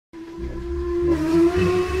Ladies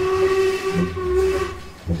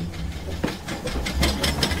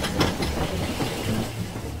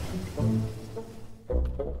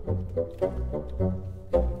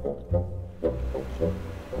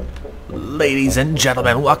and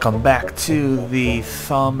gentlemen, welcome back to the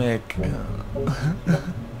Thaumic...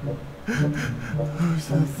 Who's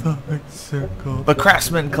the Thaumic Circle? The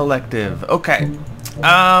Craftsmen Collective. Okay.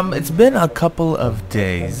 It's been a couple of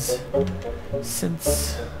days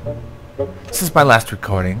since my last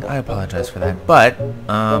recording. I apologize for that. But,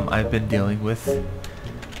 I've been dealing with,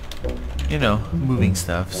 you know, moving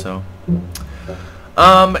stuff, so...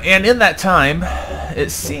 and in that time,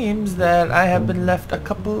 it seems that I have been left a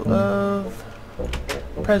couple of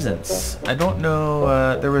presents. I don't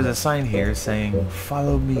know, there was a sign here saying,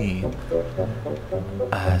 follow me.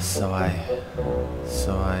 So I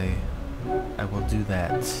will do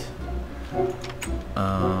that.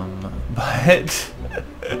 But,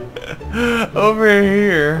 over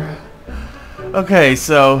here, okay,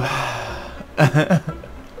 so,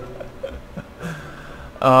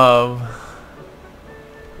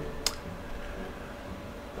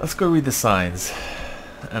 let's go read the signs,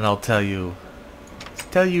 and I'll tell you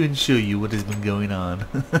and show you what has been going on.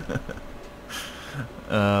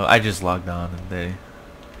 I just logged on and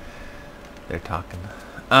they're talking.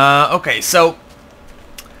 Okay, so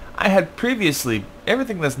I had previously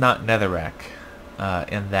everything that's not netherrack,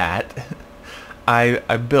 and that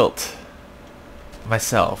I built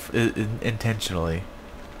myself intentionally,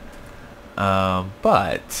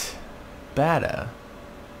 but Bada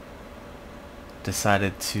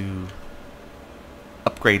decided to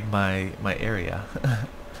upgrade my area.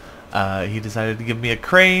 He decided to give me a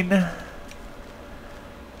crane,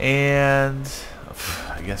 and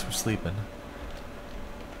I guess we're sleeping.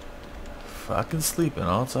 Fucking sleeping,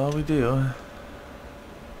 that's all we do.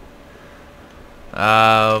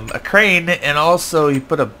 A crane, and also he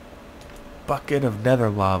put a bucket of nether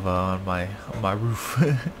lava on my roof.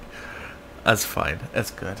 That's fine,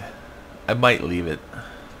 that's good. I might leave it.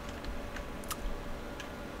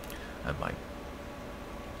 I might.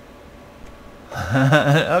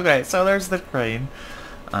 Okay, so there's the crane.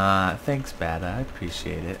 Thanks, Bada. I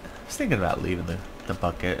appreciate it. I was thinking about leaving the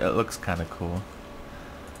bucket. It looks kind of cool.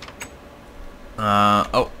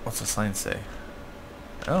 Oh, what's the sign say?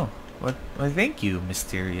 Oh, what? Well, thank you,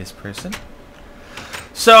 mysterious person.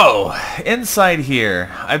 So, inside here,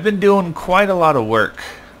 I've been doing quite a lot of work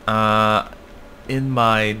in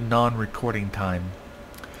my non-recording time.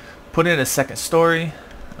 Put in a second story.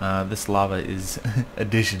 This lava is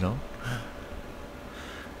additional,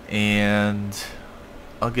 and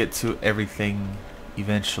I'll get to everything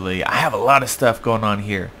eventually. I have a lot of stuff going on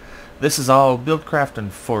here. This is all Buildcraft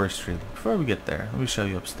and Forestry. Before we get there, let me show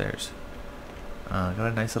you upstairs. Got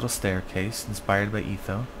a nice little staircase inspired by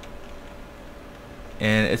Etho,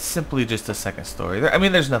 and it's simply just a second story. I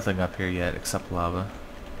mean, there's nothing up here yet except lava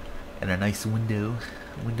and a nice window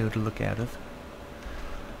to look out of.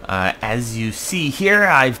 As you see here,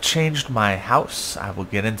 I've changed my house. I will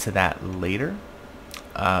get into that later.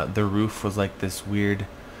 The roof was like this weird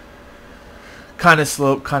kind of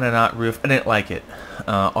slope, kind of not roof. I didn't like it.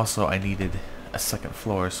 Also, I needed a second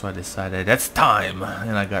floor, so I decided it's time,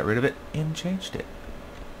 and I got rid of it and changed it.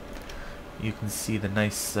 You can see the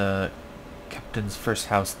nice captain's first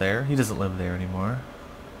house there. He doesn't live there anymore.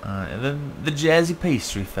 And then the jazzy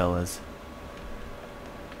pastry fellas.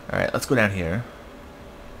 Alright, let's go down here.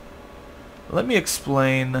 Let me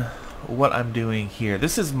explain what I'm doing here.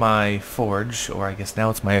 This is my forge, or I guess now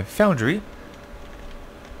it's my foundry.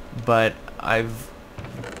 But I've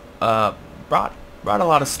brought a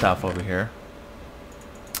lot of stuff over here.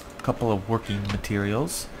 A couple of working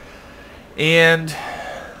materials. And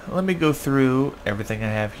let me go through everything I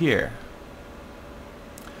have here.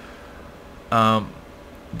 The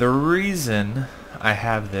reason I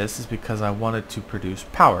have this is because I wanted to produce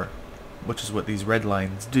power, which is what these red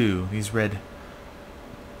lines do. These red,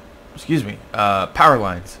 power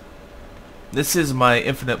lines. This is my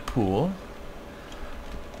infinite pool,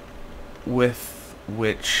 with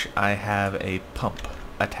which I have a pump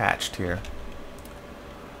attached here.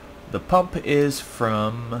 The pump is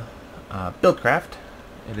from Buildcraft.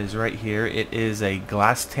 It is right here. It is a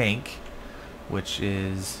glass tank, which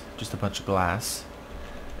is just a bunch of glass,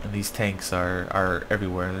 and these tanks are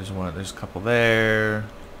everywhere. There's a couple there.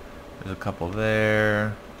 There's a couple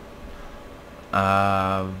there.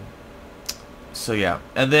 So yeah,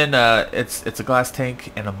 and then it's a glass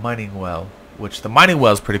tank and a mining well, which the mining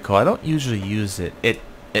well is pretty cool. I don't usually use it. It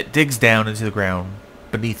digs down into the ground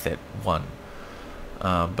beneath it. But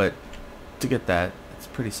to get that, it's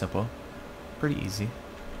pretty simple, pretty easy.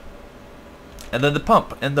 And then the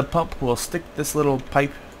pump, and the pump will stick this little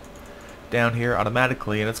pipe down here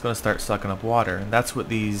automatically, and it's going to start sucking up water. And that's what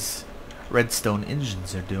these redstone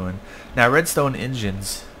engines are doing. Now, redstone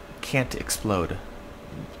engines can't explode.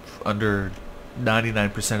 Under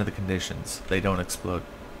 99% of the conditions, they don't explode.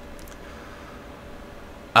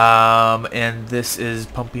 And this is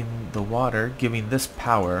pumping the water, giving this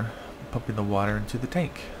power, pumping the water into the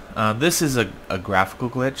tank. This is a graphical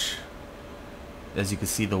glitch. As you can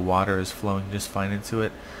see, the water is flowing just fine into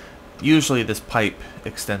it. Usually this pipe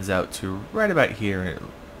extends out to right about here,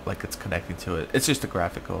 like it's connecting to it. It's just a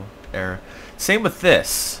graphical error. Same with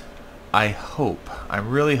this. I'm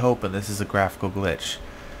really hoping this is a graphical glitch.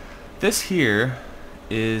 This here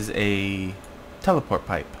is a teleport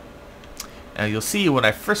pipe. Now you'll see when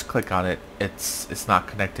I first click on it, it's not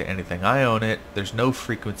connected to anything. I own it. There's no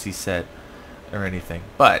frequency set or anything.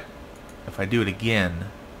 But if I do it again,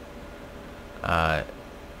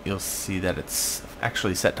 you'll see that it's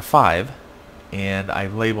actually set to 5, and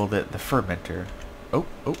I've labeled it the fermenter. Oh,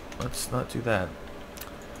 let's not do that.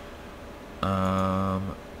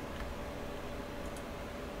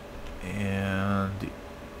 And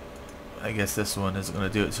I guess this one isn't going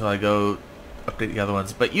to do it, so I go update the other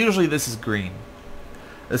ones. But usually this is green.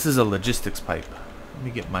 This is a logistics pipe. Let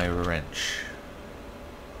me get my wrench.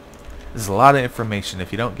 This is a lot of information.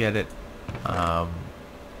 If you don't get it, I'll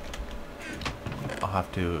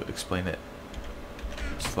have to explain it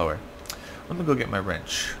slower. Let me go get my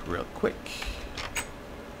wrench real quick.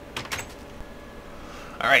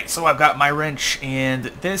 Alright, so I've got my wrench, and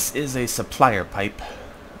this is a supplier pipe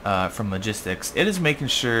from logistics. It is making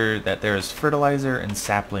sure that there is fertilizer and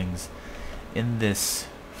saplings in this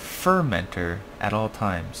fermenter at all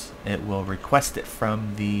times. It will request it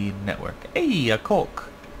from the network. Hey, a Coke!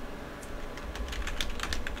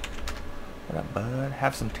 What up, bud?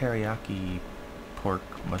 Have some teriyaki pork,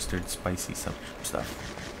 mustard, spicy stuff.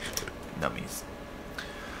 Nummies.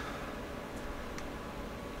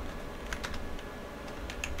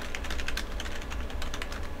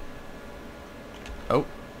 Oh,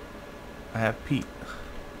 I have Pete.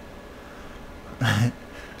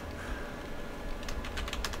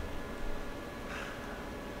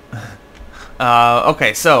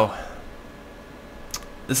 Okay, so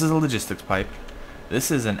this is a logistics pipe.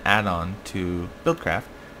 This is an add-on to Buildcraft.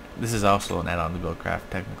 This is also an add-on to Buildcraft,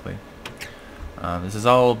 technically. This is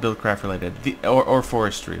all Buildcraft related, or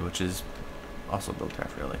Forestry, which is also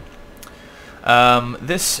Buildcraft really.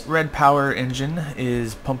 This red power engine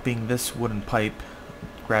is pumping this wooden pipe,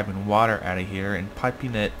 grabbing water out of here and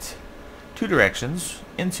piping it 2 directions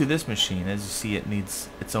into this machine. As you see, it needs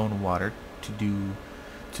its own water to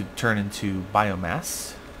turn into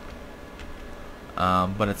biomass.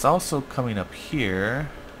 But it's also coming up here,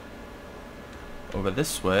 over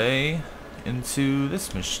this way, into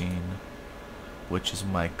this machine, which is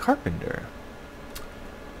my carpenter.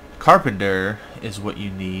 Carpenter is what you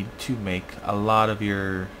need to make a lot of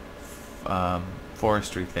your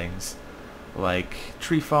forestry things, like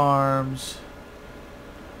tree farms.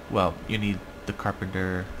 Well, you need the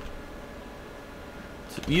carpenter.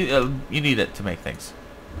 You need it to make things.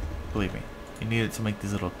 Believe me, you need it to make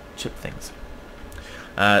these little chip things.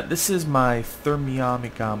 This is my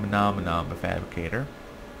thermiomica fabricator.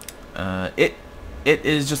 It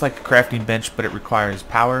is just like a crafting bench, but it requires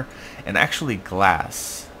power and actually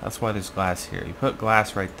glass. That's why there's glass here. You put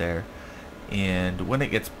glass right there, and when it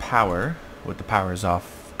gets power, with the power is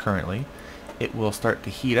off currently, it will start to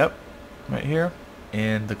heat up right here,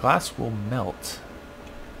 and the glass will melt.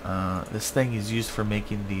 This thing is used for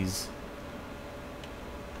making these.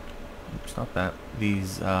 Oops, not that.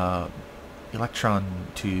 These electron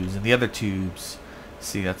tubes and the other tubes.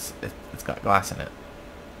 See, it's got glass in it,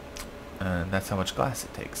 and that's how much glass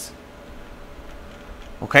it takes.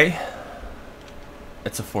 Okay,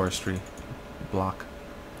 it's a forestry block.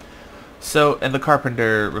 So, and the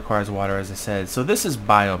carpenter requires water, as I said. So this is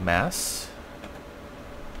biomass.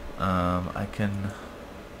 I can,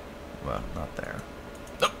 well, not there.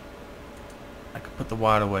 Nope. I can put the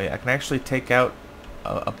water away. I can actually take out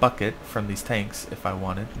a bucket from these tanks if I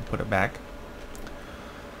wanted and put it back.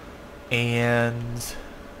 And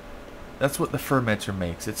that's what the fermenter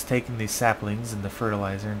makes. It's taking these saplings and the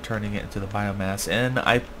fertilizer and turning it into the biomass, and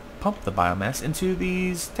I pump the biomass into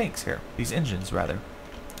these tanks here, these engines rather.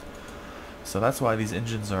 So that's why these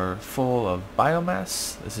engines are full of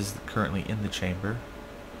biomass. This is currently in the chamber.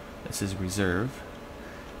 This is reserve.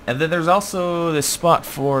 And then there's also this spot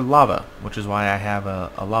for lava, which is why I have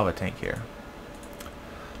a lava tank here.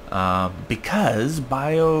 Because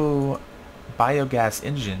biogas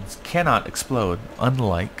engines cannot explode,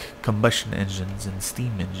 unlike combustion engines and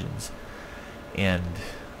steam engines. And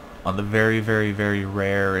On the very, very, very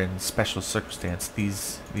rare and special circumstance,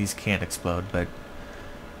 these can't explode, but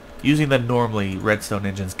using them normally, redstone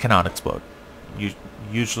engines cannot explode.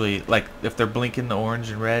 Usually, like, if they're blinking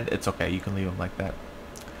orange and red, it's okay. You can leave them like that.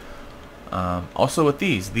 Also with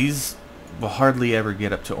these will hardly ever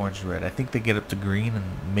get up to orange and red. I think they get up to green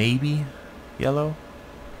and maybe yellow.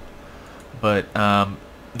 But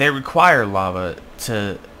they require lava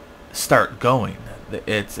to start going.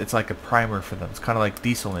 It's like a primer for them. It's kind of like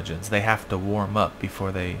diesel engines. They have to warm up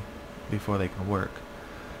before they can work,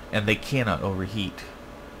 and they cannot overheat.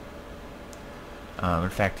 In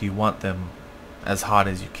fact, you want them as hot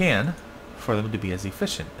as you can for them to be as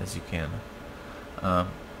efficient as you can.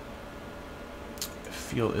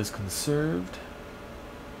 Fuel is conserved.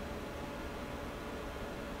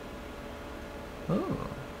 Oh.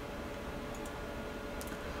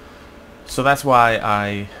 So that's why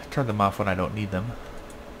I turn them off when I don't need them.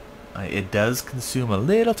 It does consume a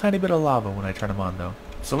little tiny bit of lava when I turn them on, though.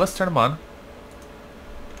 So let's turn them on.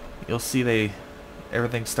 You'll see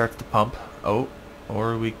everything starts to pump. Oh,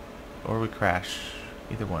 or we crash.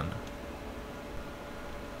 Either one.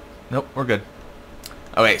 Nope, we're good.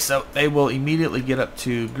 Okay, so they will immediately get up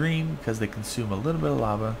to green because they consume a little bit of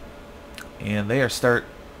lava, and they are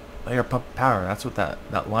pumping power. That's what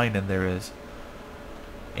that line in there is.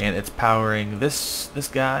 And it's powering this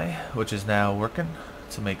guy, which is now working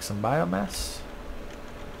to make some biomass,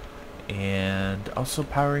 and also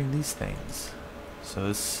powering these things. So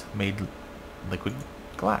this made liquid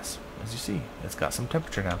glass, as you see. It's got some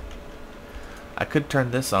temperature now. I could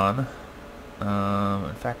turn this on.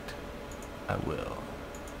 In fact, I will.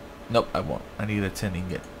 Nope, I won't. I need a tin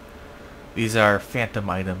ingot. These are phantom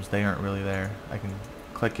items. They aren't really there. I can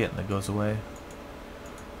click it and it goes away.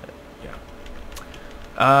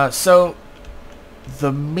 So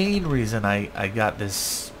the main reason I got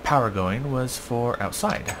this power going was for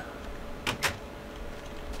outside.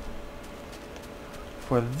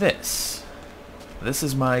 For this. This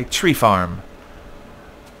is my tree farm.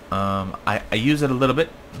 I use it a little bit,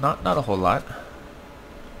 not a whole lot.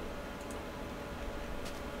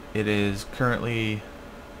 It is currently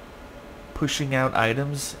pushing out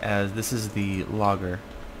items, as this is the logger.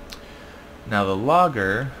 Now the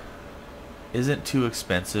logger isn't too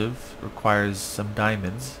expensive, requires some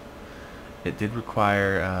diamonds. It did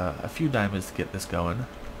require a few diamonds to get this going,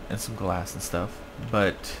 and some glass and stuff,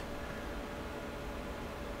 but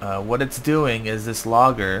what it's doing is this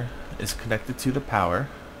logger is connected to the power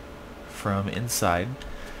from inside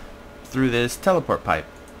through this teleport pipe.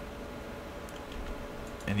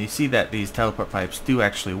 And you see that these teleport pipes do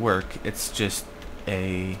actually work. It's just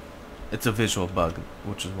it's a visual bug,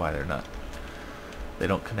 which is why they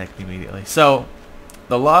don't connect immediately. So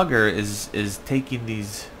the logger is taking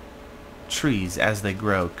these trees as they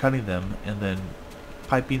grow, cutting them, and then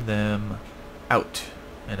piping them out,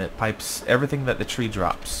 and it pipes everything that the tree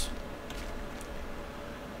drops,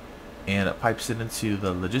 and it pipes it into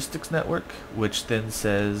the logistics network, which then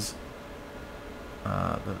says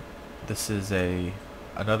this is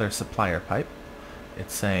another supplier pipe.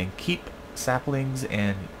 It's saying keep saplings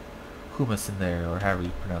and humus in there, or however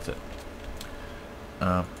you pronounce it.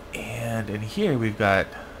 And in here we've got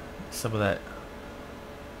some of that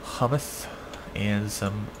humus and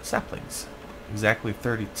some saplings. Exactly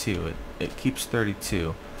 32. It keeps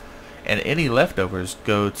 32. And any leftovers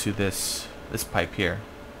go to this pipe here.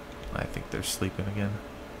 I think they're sleeping again.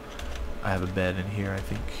 I have a bed in here, I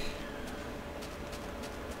think.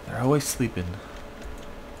 They're always sleeping.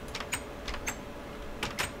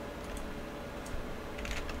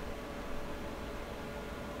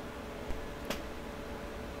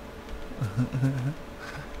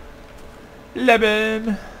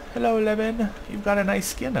 Lemon! Hello, Lemon. You've got a nice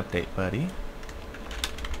skin update, buddy.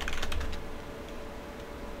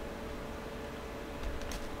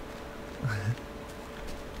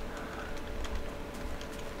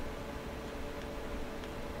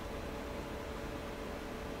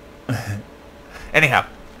 Anyhow,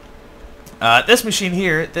 this machine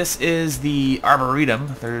here, this is the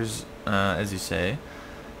Arboretum. There's, as you say,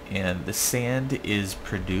 and the sand is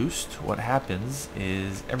produced. What happens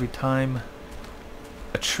is every time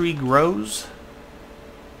a tree grows,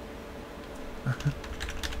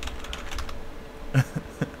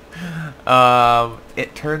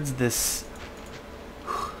 it turns this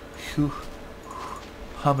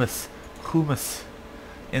humus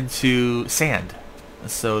into sand.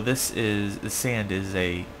 So the sand is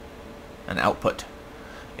an output.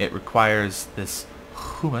 It requires this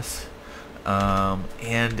humus,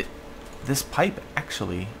 and this pipe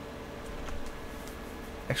actually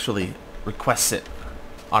requests it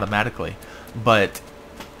automatically, but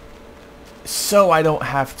so I don't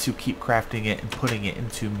have to keep crafting it and putting it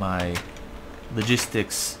into my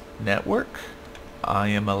logistics network, I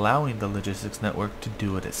am allowing the logistics network to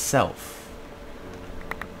do it itself.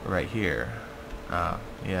 Right here.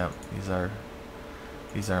 Yeah, these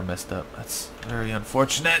are messed up. That's very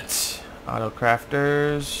unfortunate. Auto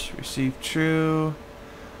crafters, receive true.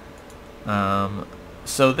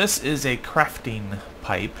 So this is a crafting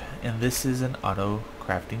pipe, and this is an auto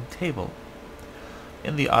crafting table.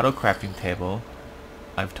 In the auto crafting table,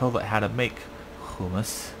 I've told it how to make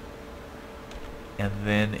hummus, and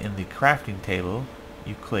then in the crafting table,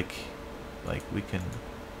 you click, like, we can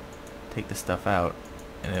take the stuff out,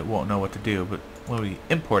 and it won't know what to do. But when we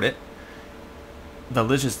import it, the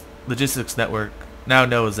logistics network now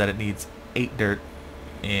knows that it needs 8 dirt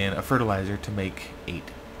and a fertilizer to make 8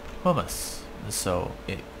 hummus. So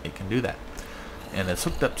it can do that. And it's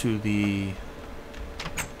hooked up to the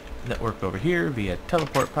network over here via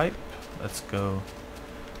teleport pipe. Let's go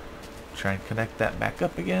try and connect that back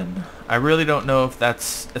up again. I really don't know if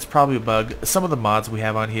it's probably a bug. Some of the mods we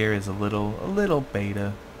have on here is a little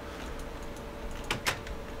beta.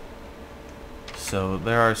 So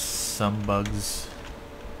there are some bugs.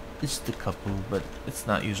 Just a couple, but it's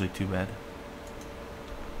not usually too bad.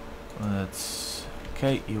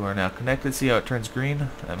 Okay, you are now connected. See how it turns green?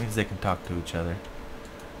 That means they can talk to each other.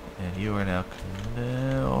 And you are now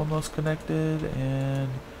almost connected, and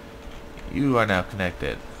you are now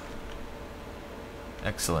connected.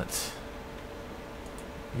 Excellent.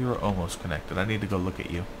 You are almost connected. I need to go look at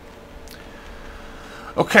you.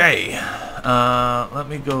 Okay, let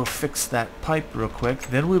me go fix that pipe real quick.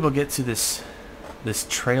 Then we will get to this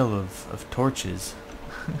trail of torches.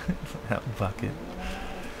 That bucket.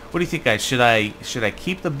 What do you think, guys? Should I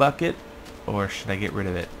keep the bucket, or should I get rid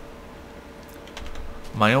of it?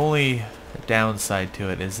 My only downside to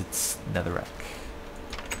it is it's netherrack.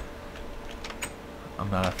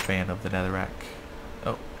 I'm not a fan of the netherrack.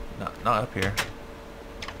 Oh, not up here.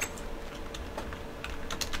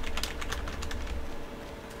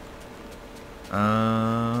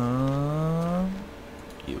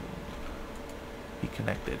 You be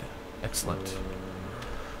connected. Excellent.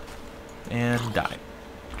 And die.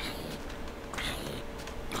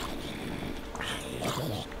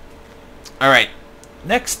 Alright,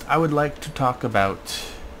 next I would like to talk about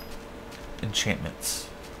enchantments.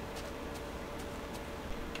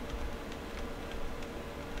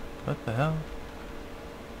 What the hell?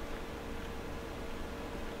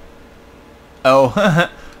 Oh,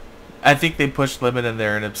 I think they pushed Lemon in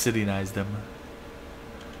there and obsidianized him.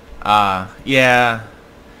 Yeah,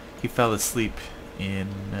 he fell asleep in,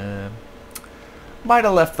 might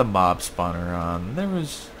have left the mob spawner on.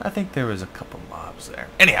 I think there was a couple mobs there.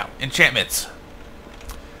 Anyhow, enchantments.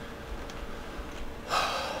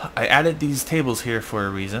 I added these tables here for a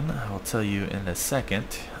reason. I'll tell you in a second.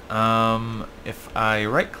 If I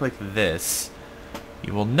right-click this,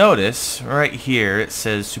 you will notice right here it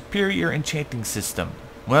says Superior Enchanting System.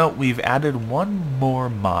 Well, we've added one more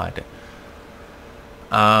mod.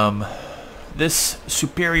 This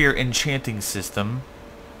Superior Enchanting System,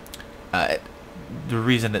 the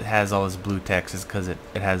reason it has all this blue text is because it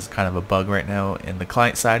has kind of a bug right now, and the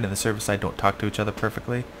client side and the server side don't talk to each other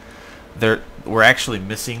perfectly. We're actually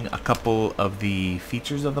missing a couple of the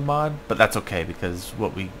features of the mod, but that's okay because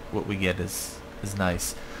what we get is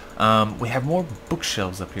nice. We have more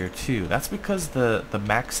bookshelves up here too. That's because the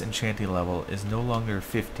max enchanting level is no longer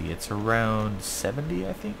 50. It's around 70,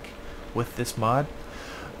 I think, with this mod.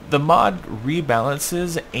 The mod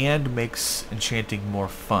rebalances and makes enchanting more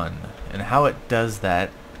fun. And how it does that,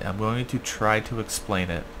 I'm going to try to explain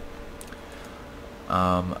it.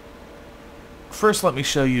 First, let me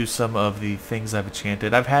show you some of the things I've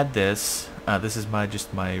enchanted. I've had this. This is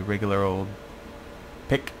just my regular old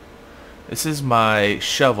pick. This is my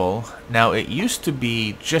shovel. Now, it used to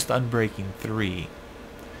be just Unbreaking 3,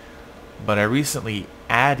 but I recently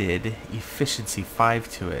added Efficiency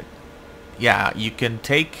 5 to it. Yeah, you can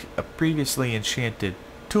take a previously enchanted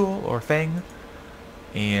tool or thing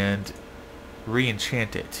and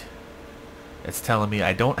re-enchant it. It's telling me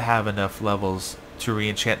I don't have enough levels to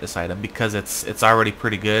re-enchant this item because it's already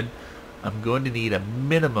pretty good. I'm going to need a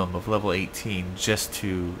minimum of level 18 just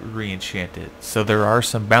to re-enchant it. So there are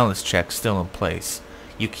some balance checks still in place.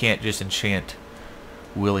 You can't just enchant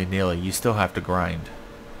willy-nilly. You still have to grind.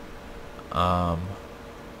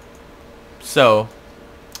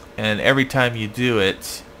 And every time you do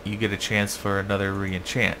it, you get a chance for another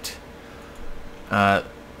re-enchant.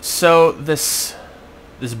 So this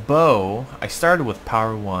bow, I started with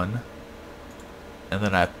power 1, and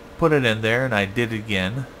then I put it in there, and I did it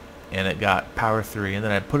again, and it got power 3, and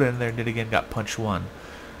then I put it in there and did it again, got punch 1.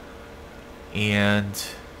 And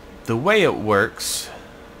the way it works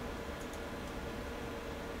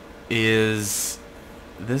is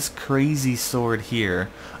this crazy sword here.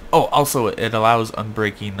 Oh, also it allows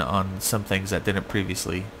unbreaking on some things that didn't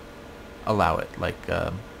previously allow it, like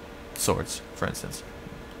swords, for instance.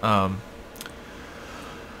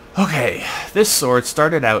 Okay, this sword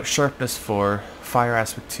started out sharpness 4, fire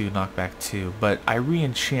aspect 2, knockback 2, but I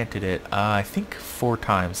re-enchanted it, I think 4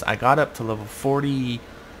 times. I got up to level 46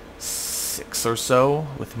 or so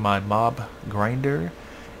with my mob grinder,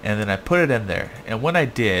 and then I put it in there. And when I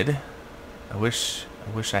did, I wish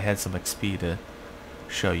I had some XP to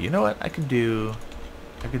show you. You know what? I could do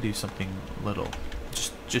something little,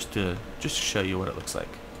 just to show you what it looks like.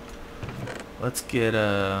 Let's get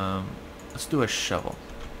let's do a shovel.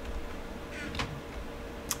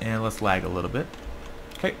 And let's lag a little bit.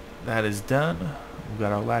 Okay, that is done. We've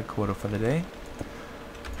got our lag quota for the day.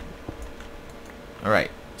 Alright,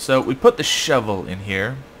 so we put the shovel in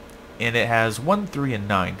here, and it has 1, 3, and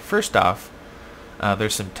 9. First off,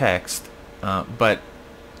 there's some text, but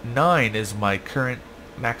 9 is my current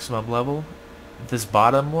maximum level. This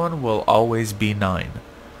bottom one will always be 9,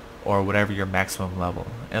 or whatever your maximum level.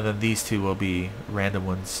 And then these two will be random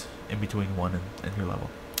ones in between 1 and your level.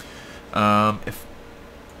 If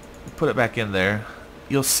put it back in there,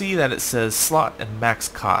 you'll see that it says slot and max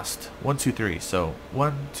cost 1, 2, 3. So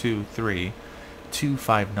 1, 2, 3, 2,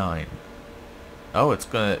 5, 9. Oh, it's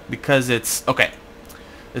gonna, because it's okay.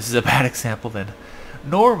 This is a bad example then.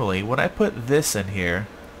 Normally, when I put this in here,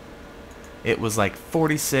 it was like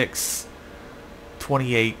 46,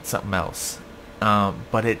 28, something else.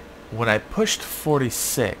 But when I pushed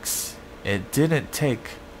 46, it didn't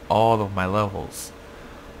take all of my levels.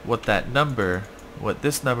 What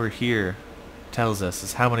this number here tells us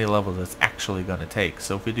is how many levels it's actually going to take.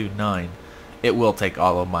 So if we do 9, it will take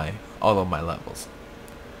all of my levels.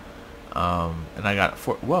 And I got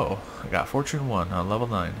I got Fortune 1 on level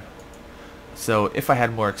 9. So if I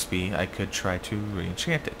had more XP, I could try to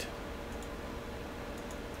re-enchant it.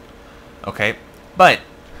 Okay, but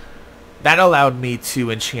that allowed me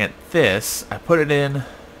to enchant this. I put it in,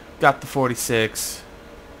 got the 46.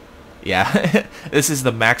 Yeah, this is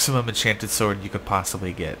the maximum enchanted sword you could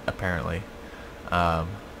possibly get, apparently.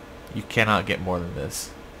 You cannot get more than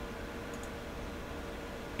this.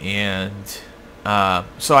 And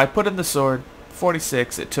so I put in the sword,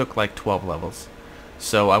 46, it took like 12 levels.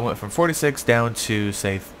 So I went from 46 down to,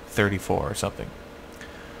 say, 34 or something.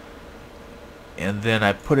 And then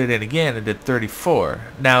I put it in again and did 34.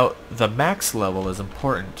 Now, the max level is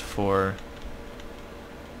important for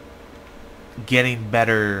getting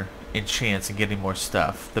better enchants and getting more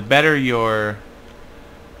stuff. The better your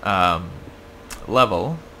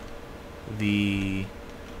level, the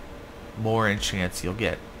more enchants you'll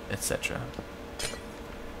get, etc.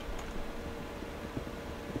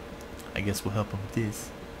 I guess we'll help him with this.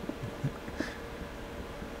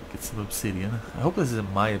 Get some obsidian. I hope this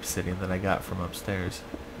isn't my obsidian that I got from upstairs.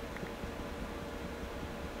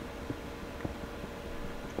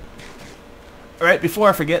 Alright, before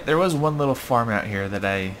I forget, there was one little farm out here that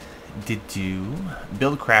I did do.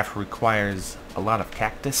 Buildcraft requires a lot of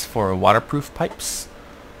cactus for waterproof pipes.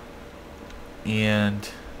 And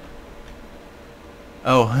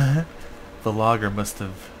oh, the logger must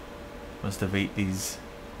have ate these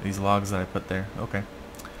logs that I put there. Okay.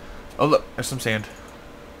 Oh look, there's some sand.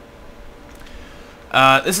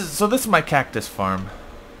 This is my cactus farm,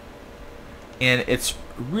 and it's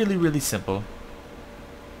really simple.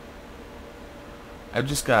 I've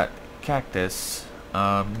just got cactus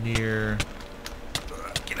near.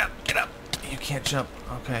 Get up! You can't jump.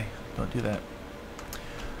 Okay, don't do that.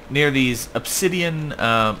 Near these obsidian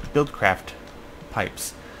Buildcraft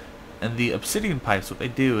pipes, and the obsidian pipes, what they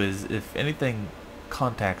do is if anything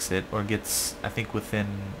contacts it or gets, I think within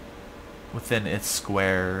its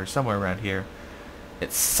square or somewhere around here,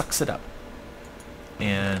 it sucks it up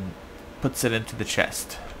and puts it into the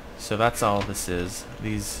chest. So that's all this is.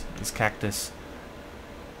 These cactus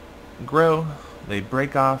grow, they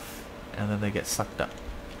break off, and then they get sucked up.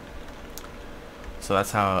 So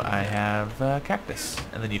that's how I have cactus.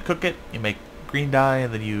 And then you cook it, you make green dye,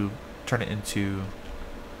 and then you turn it into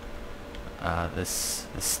this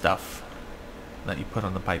stuff that you put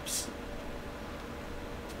on the pipes.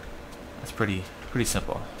 That's pretty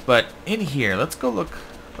simple. But in here, let's go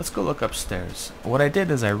look upstairs. What I did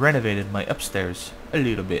is I renovated my upstairs a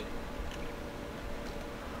little bit.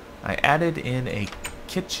 I added in a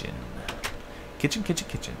kitchen.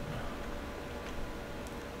 Kitchen.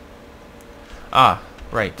 Ah,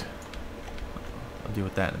 right. I'll deal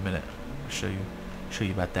with that in a minute. I'll show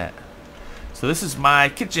you about that. So this is my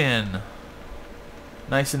kitchen.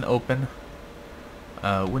 Nice and open.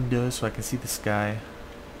 windows so I can see the sky.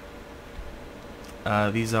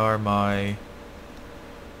 These are my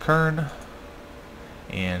kern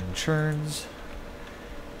and churns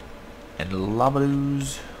and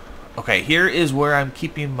lavaloos. Okay, here is where I'm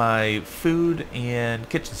keeping my food and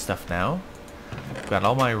kitchen stuff now. I've got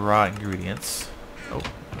all my raw ingredients. Oh,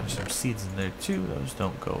 there's some seeds in there too. Those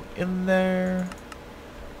don't go in there.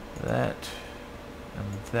 That and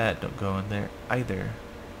that don't go in there either.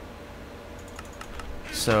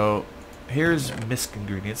 So here's misc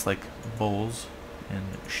ingredients like bowls and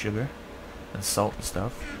sugar and salt and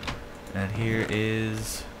stuff. And here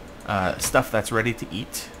is stuff that's ready to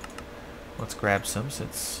eat. Let's grab some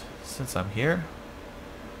since I'm here.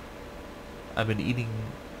 I've been eating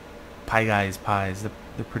pies.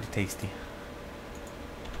 They're pretty tasty.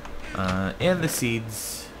 And the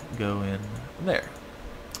seeds go in there.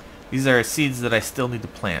 These are seeds that I still need to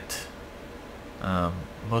plant.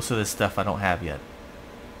 Most of this stuff I don't have yet.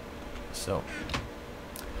 So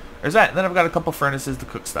there's that. And then I've got a couple furnaces to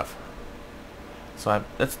cook stuff. So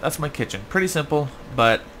that's my kitchen. Pretty simple,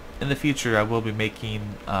 but in the future I will be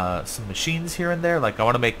making some machines here and there. Like I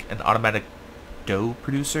want to make an automatic dough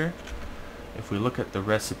producer. If we look at the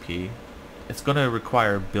recipe, it's going to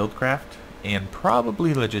require Buildcraft and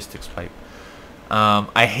probably logistics pipe.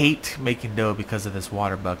 I hate making dough because of this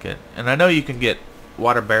water bucket. And I know you can get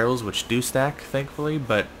water barrels which do stack, thankfully,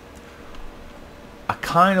 but I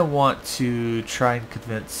kind of want to try and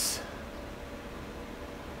convince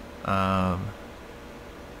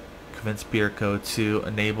Beerco to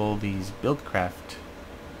enable these Buildcraft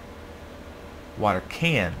water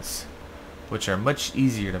cans, which are much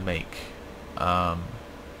easier to make. And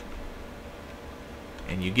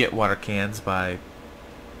you get water cans by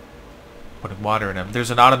putting water in them.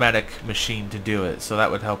 There's an automatic machine to do it, so that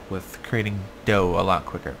would help with creating dough a lot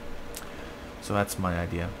quicker. So that's my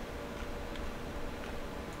idea.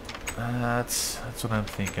 That's what I'm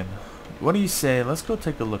thinking. What do you say? Let's go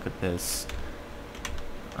take a look at this.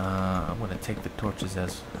 I'm gonna take the torches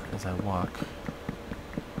as I walk.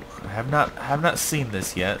 I have not seen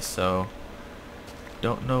this yet, so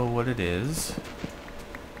don't know what it is.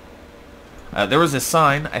 There was a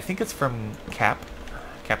sign. I think it's from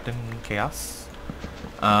Captain Chaos.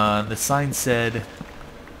 The sign said,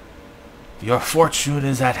 "Your fortune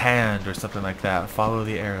is at hand," or something like that. Follow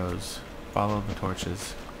the arrows. Follow the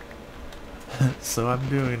torches. So I'm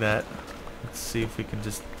doing that. Let's see if we can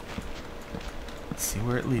just see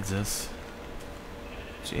where it leads us.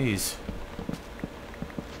 Jeez.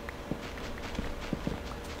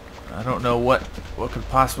 I don't know what could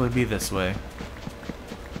possibly be this way.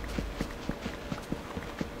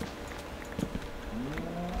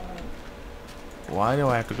 Why do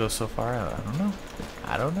I have to go so far out? I don't know.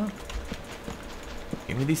 I don't know.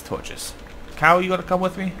 Give me these torches. Cow, you gonna come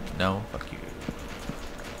with me? No, fuck you.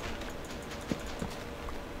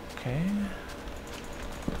 Okay.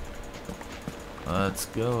 Let's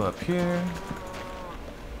go up here.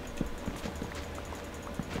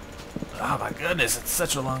 Oh my goodness, it's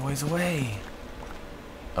such a long ways away.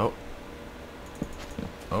 Oh.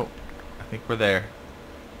 Oh, I think we're there.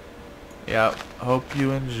 Yep, hope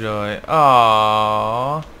you enjoy.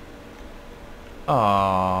 Aww.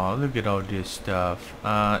 Aww, look at all this stuff.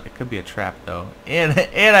 It could be a trap though. And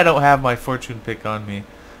I don't have my fortune pick on me.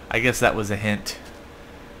 I guess that was a hint.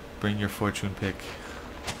 Bring your fortune pick.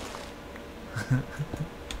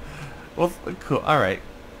 Well, cool. Alright.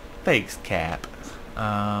 Thanks, Cap.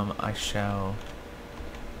 I shall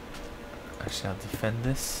defend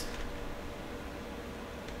this.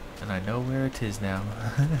 And I know where it is now.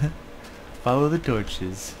 Follow the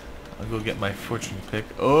torches. I'll go get my fortune pick.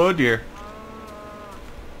 Oh dear.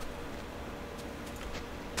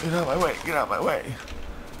 Get out of my way. Get out of my way.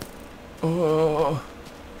 Oh.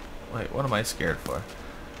 Wait, what am I scared for?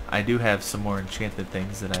 I do have some more enchanted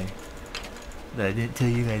things that I didn't tell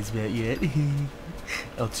you guys about yet.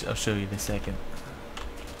 I'll show you in a second.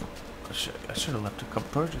 I should have left a couple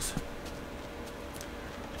torches.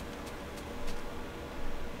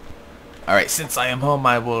 Alright, since I am home,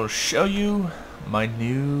 I will show you my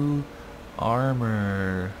new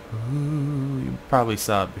armor. Ooh, you probably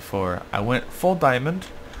saw it before. I went full diamond.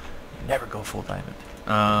 You never go full diamond.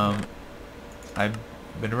 I've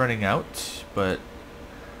been running out, but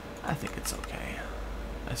I think it's okay.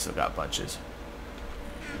 I still got bunches.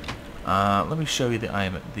 Let me show you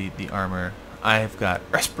the armor. I've got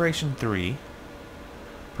Respiration 3,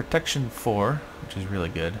 Protection 4, which is really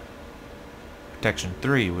good, Protection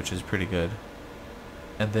 3, which is pretty good,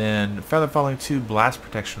 and then Feather Falling 2, Blast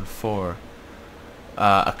Protection 4.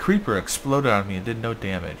 A creeper exploded on me and did no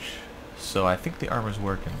damage, so I think the armor's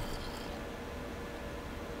working.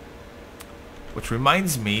 Which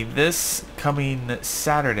reminds me, this coming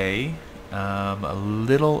Saturday, a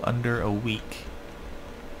little under a week,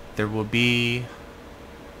 there will be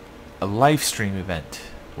a live stream event.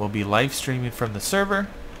 We'll be live streaming from the server.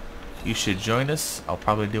 You should join us. I'll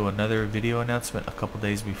probably do another video announcement a couple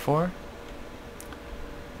days before.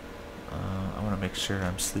 I want to make sure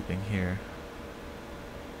I'm sleeping here.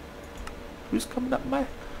 Who's coming up my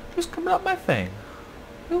thing?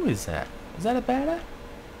 Who is that? Is that a batter?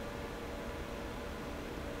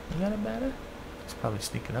 Is that a batter? He's probably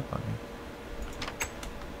sneaking up on me.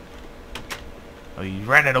 Oh, you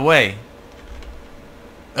ran it away.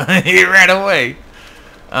 He ran away.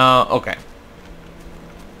 Okay.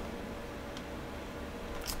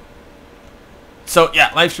 So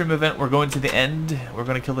yeah, live stream event. We're going to the end. We're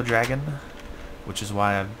going to kill the dragon, which is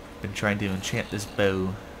why I've been trying to enchant this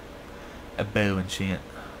bow. A bow enchant.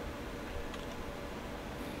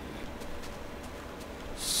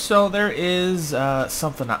 So there is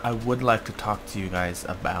something I would like to talk to you guys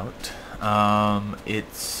about.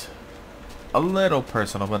 It's a little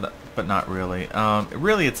personal, but not really.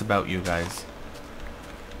 Really, it's about you guys.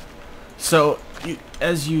 So,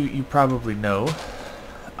 as you probably know,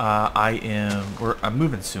 I'm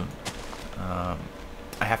moving soon. I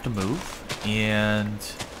have to move, and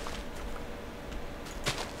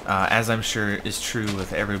as I'm sure is true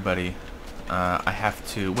with everybody, I have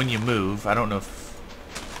to. When you move, I don't know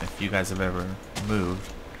if you guys have ever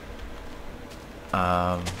moved.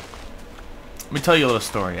 Let me tell you a little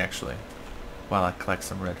story actually, while I collect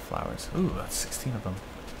some red flowers. Ooh, that's 16 of them.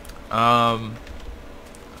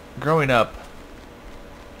 Growing up,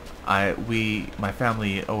 my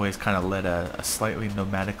family always kind of led a slightly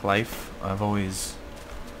nomadic life.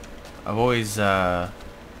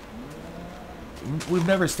 We've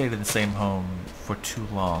never stayed in the same home for too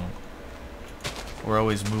long. We're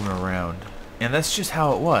always moving around, and that's just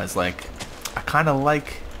how it was. Like, I kind of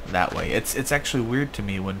like that way. It's actually weird to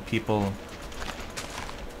me when people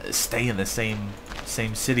stay in the same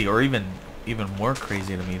city, or even more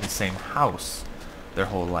crazy to me, the same house their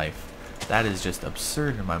whole life. That is just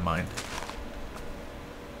absurd in my mind.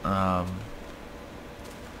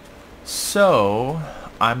 So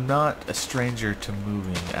I'm not a stranger to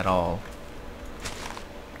moving at all,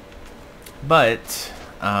 but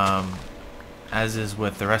as is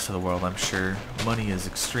with the rest of the world, I'm sure money is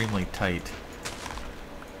extremely tight,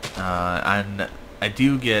 and I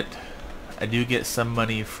do get some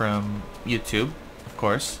money from YouTube, of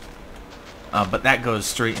course, but that goes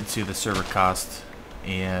straight into the server cost,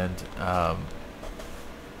 and I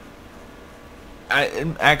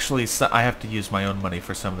have to use my own money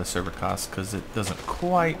for some of the server costs because it doesn't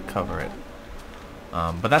quite cover it,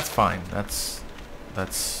 but that's fine. That's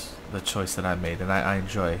the choice that I made, and I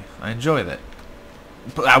enjoy that.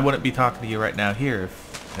 But I wouldn't be talking to you right now here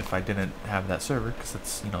if I didn't have that server, because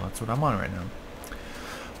that's what I'm on right now.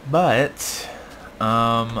 But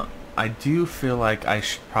I do feel like I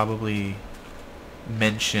should probably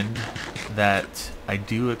mention that I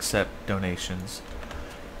do accept donations,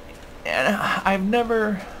 and I've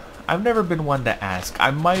never been one to ask. I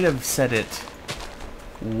might have said it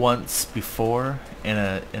once before in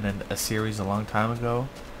a series a long time ago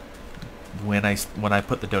when I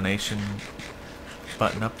put the donation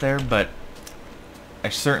button up there, but I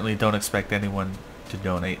certainly don't expect anyone to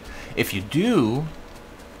donate. If you do,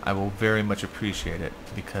 I will very much appreciate it,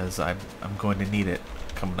 because I'm going to need it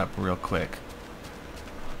coming up real quick.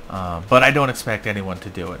 But I don't expect anyone to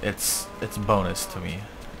do it. It's a bonus to me.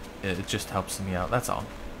 It just helps me out. That's all.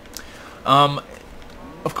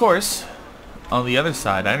 Of course, on the other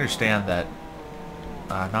side, I understand that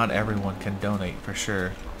not everyone can donate for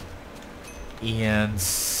sure. And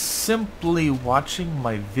simply watching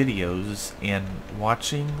my videos and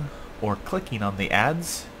watching or clicking on the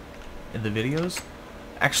ads in the videos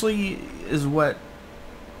actually is what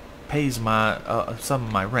pays my some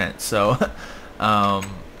of my rent. So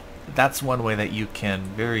that's one way that you can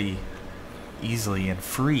very easily and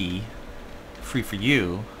free for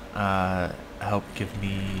you help give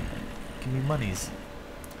me monies.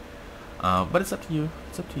 But it's up to you.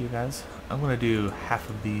 It's up to you guys. I'm gonna do half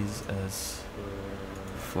of these as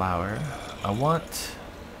flower. I want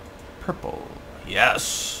purple.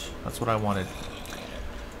 Yes, that's what I wanted.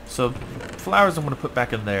 So flowers I'm gonna put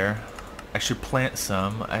back in there. I should plant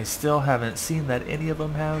some. I still haven't seen that any of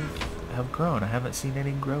them have grown. I haven't seen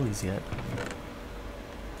any growies yet.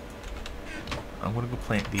 I'm gonna go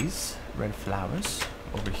plant these red flowers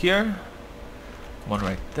over here. One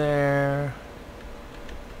right there.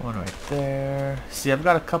 One right there. See, I've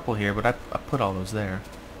got a couple here, but I put all those there.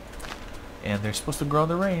 And they're supposed to grow in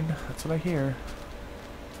the rain. That's what I hear.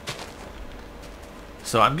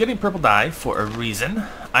 So I'm getting purple dye for a reason.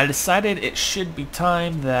 I decided it should be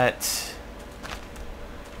time that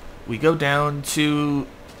we go down to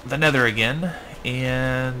the nether again,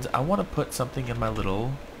 and I want to put something in my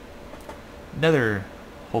little nether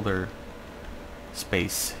holder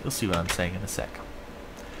space. You'll see what I'm saying in a sec.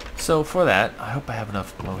 So for that, I hope I have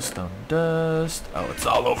enough glowstone dust. Oh, it's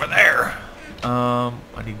all over there. I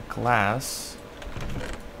need glass.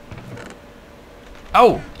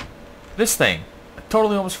 Oh, this thing. I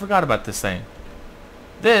totally almost forgot about this thing.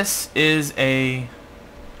 This is a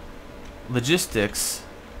logistics.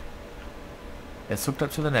 It's hooked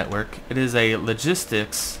up to the network. It is a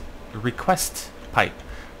logistics request pipe.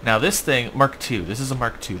 Now this thing, Mark II. This is a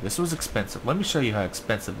Mark II. This was expensive. Let me show you how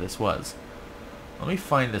expensive this was. Let me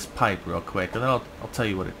find this pipe real quick, and then I'll tell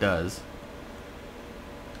you what it does.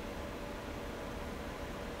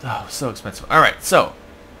 Oh, so expensive. Alright, so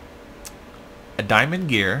a diamond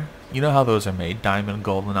gear. You know how those are made. Diamond,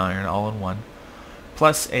 gold, and iron all in one.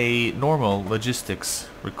 Plus a normal logistics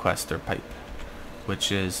requester pipe, which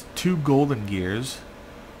is 2 golden gears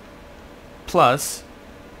plus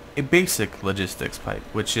a basic logistics pipe,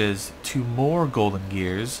 which is 2 more golden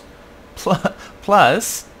gears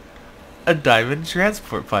plus a diamond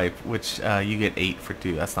transport pipe, which you get 8 for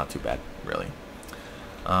 2. That's not too bad, really.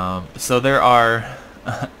 So there are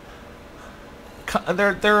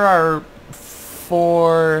there are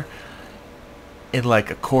 4 in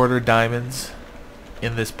like a quarter diamonds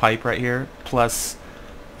in this pipe right here, plus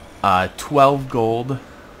 12 gold,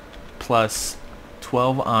 plus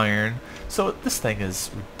 12 iron. So this thing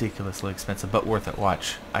is ridiculously expensive, but worth it.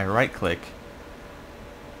 Watch. I right click,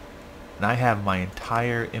 and I have my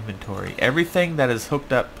entire inventory. Everything that is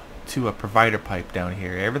hooked up to a provider pipe down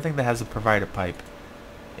here, everything that has a provider pipe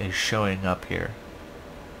is showing up here.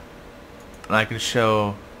 And I can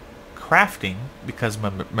show crafting, because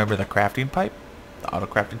remember the crafting pipe? The auto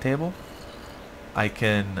crafting table? I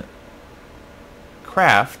can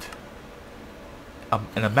craft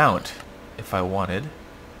an amount if I wanted.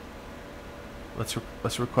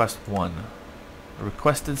 Let's request 1.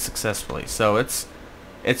 Requested successfully. So it's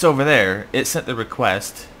over there. It sent the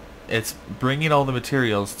request. It's bringing all the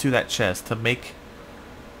materials to that chest to make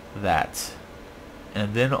that,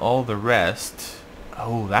 and then all the rest.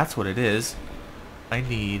 Oh, that's what it is. I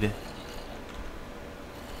need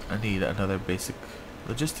another basic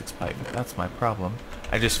logistics pipe. That's my problem.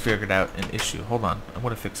 I just figured out an issue. Hold on. I'm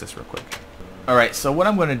going to fix this real quick. Alright, so what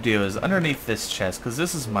I'm going to do is underneath this chest, because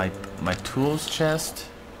this is my tools chest,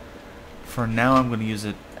 for now I'm going to use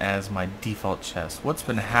it as my default chest. What's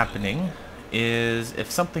been happening is if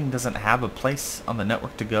something doesn't have a place on the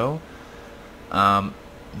network to go,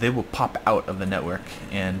 they will pop out of the network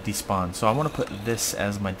and despawn. So I want to put this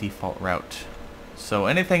as my default route. So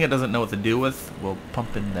anything it doesn't know what to do with will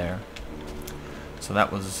pump in there. So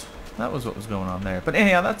that was what was going on there. But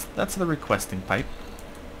anyhow, that's the requesting pipe.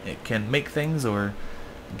 It can make things or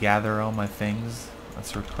gather all my things.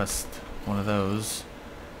 Let's request one of those.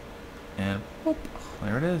 And whoop,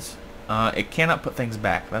 there it is. It cannot put things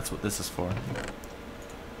back. That's what this is for.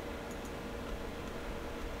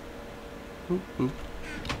 Boop, boop.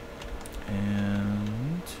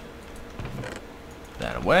 And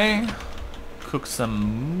that away. Cook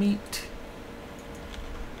some meat.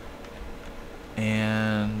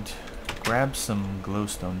 And grab some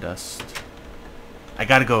glowstone dust. I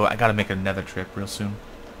gotta make another trip real soon.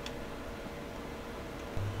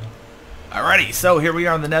 Alrighty, so here we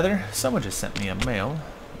are in the nether. Someone just sent me a mail.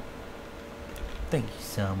 Thank you,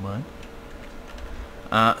 someone.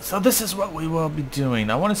 So this is what we will be doing.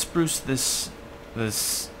 I want to spruce this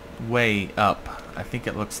way up. I think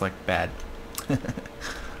it looks like bad.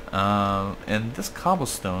 And this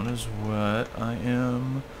cobblestone is what I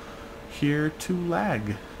am here to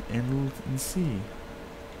lag and see.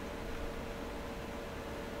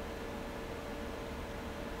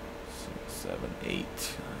 7, 8, 9,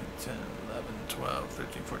 10, 11, 12,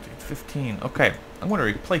 13, 14, 15. Okay, I'm going to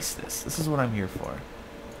replace this. This is what I'm here for.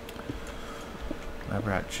 I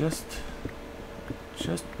brought just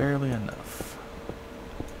barely enough.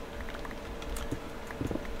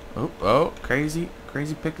 Oh, crazy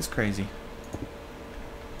pick is crazy.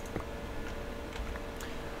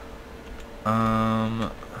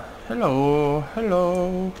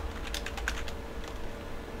 Hello.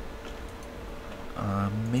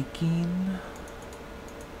 I'm making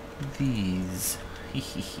these.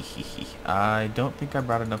 I don't think I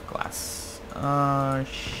brought enough glass.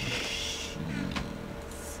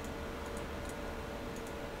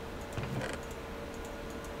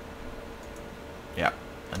 Yeah,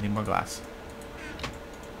 I need more glass.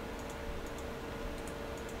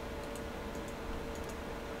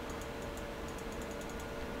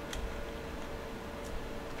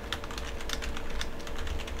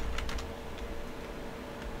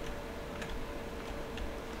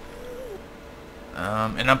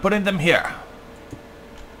 And I'm putting them here.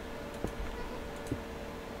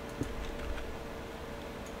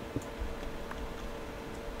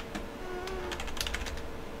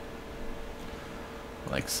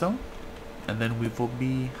 Like so. And then we will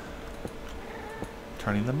be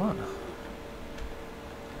turning them on.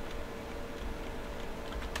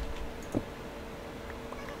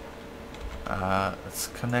 Let's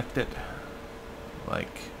connect it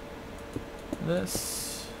like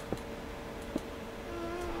this.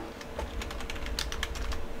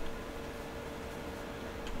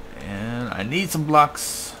 And I need some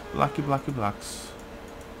blocks. Blocky blocks.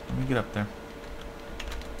 Let me get up there.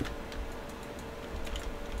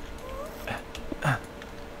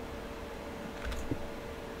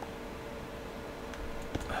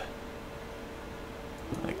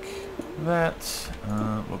 Like that.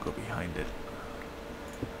 We'll go behind it.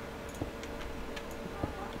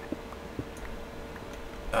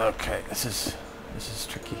 Okay, this is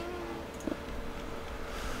tricky.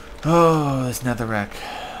 Oh, this netherrack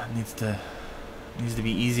needs to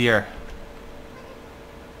be easier.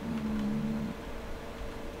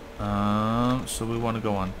 So we want to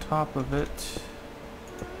go on top of it,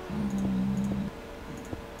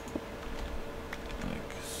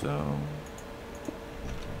 like so,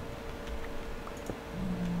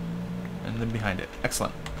 and then behind it.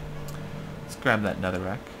 Excellent. Let's grab that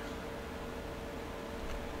netherrack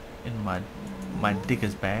in my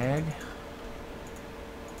digger's bag.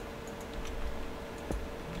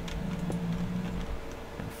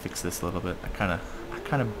 And fix this a little bit. I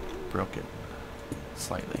kind of broke it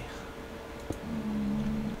slightly.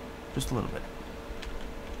 Just a little bit.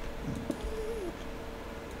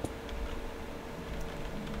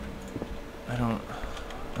 I don't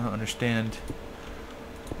understand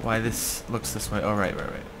why this looks this way. Oh, right.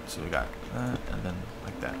 So we got that, and then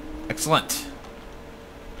like that. Excellent.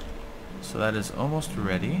 So that is almost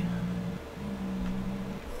ready.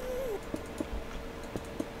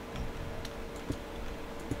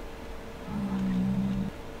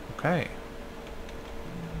 Okay.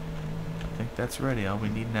 I think that's ready. All we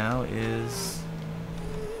need now is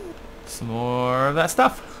some more of that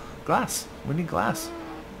stuff. Glass. We need glass.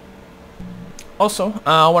 Also,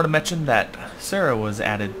 I want to mention that Sarah was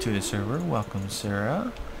added to the server. Welcome,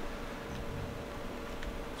 Sarah.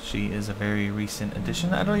 She is a very recent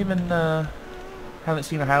addition. I don't even haven't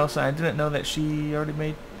seen her house. I didn't know that she already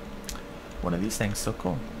made one of these things. So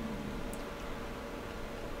cool.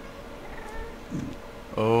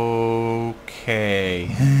 Okay.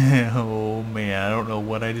 Oh man, I don't know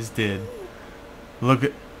what I just did. Look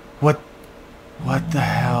at what the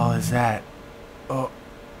hell is that? Oh,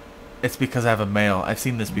 it's because I have a male. I've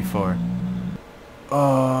seen this before.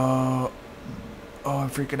 Oh, I'm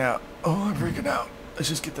freaking out. Let's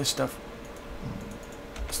just get this stuff.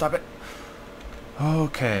 Stop it.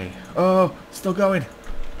 Okay. Oh, still going.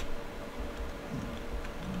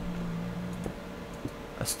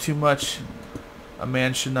 That's too much. A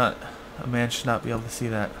man should not be able to see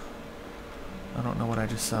that. I don't know what I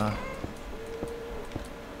just saw.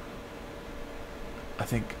 I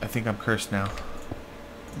think I'm cursed now.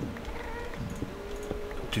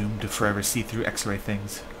 Doomed to forever see through X-ray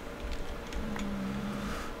things.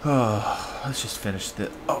 Oh, let's just finish this.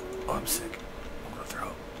 Oh, I'm sick. I'm gonna throw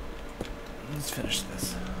up. Let's finish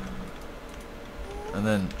this, and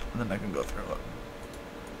then I can go throw up.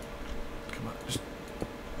 Come on, just.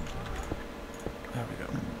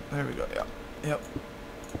 There we go. Yep.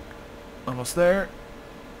 Almost there.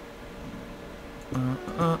 I'm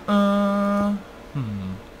gonna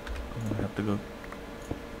have to go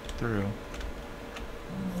through.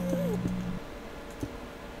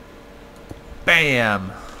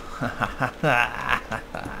 Bam!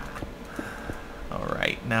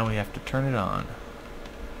 Alright, now we have to turn it on.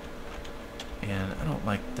 And I don't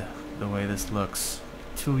like the way this looks.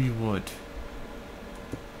 Tell you what.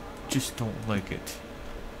 Just don't like it.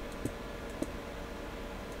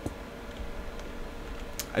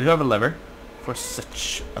 I do have a lever for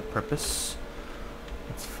such a purpose.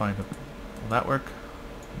 Let's find a... Will that work?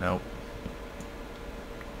 Nope.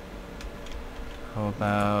 How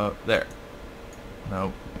about there?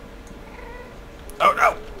 Nope. Oh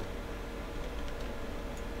no!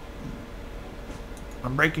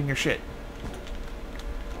 I'm breaking your shit.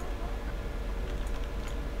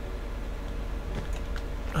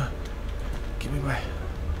 Give me my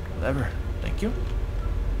lever. Thank you.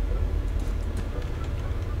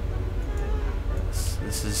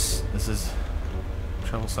 This is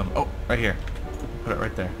troublesome. Oh, right here. Put it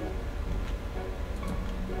right there.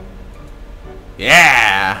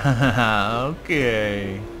 Yeah!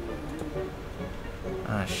 Okay.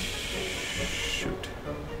 Ah, shoot.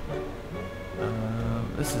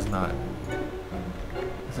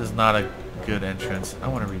 This is not a good entrance. I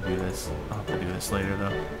want to redo this. I'll have to do this later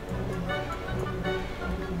though.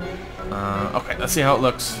 Okay, let's see how it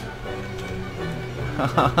looks.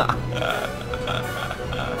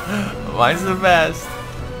 Mine's the best.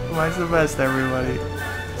 Mine's the best, everybody.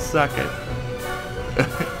 Suck it.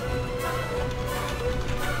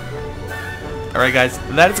 Alright guys,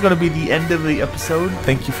 that is going to be the end of the episode.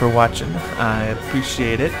 Thank you for watching. I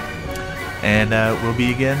appreciate it. And we'll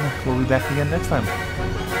be back again next time.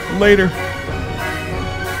 Later.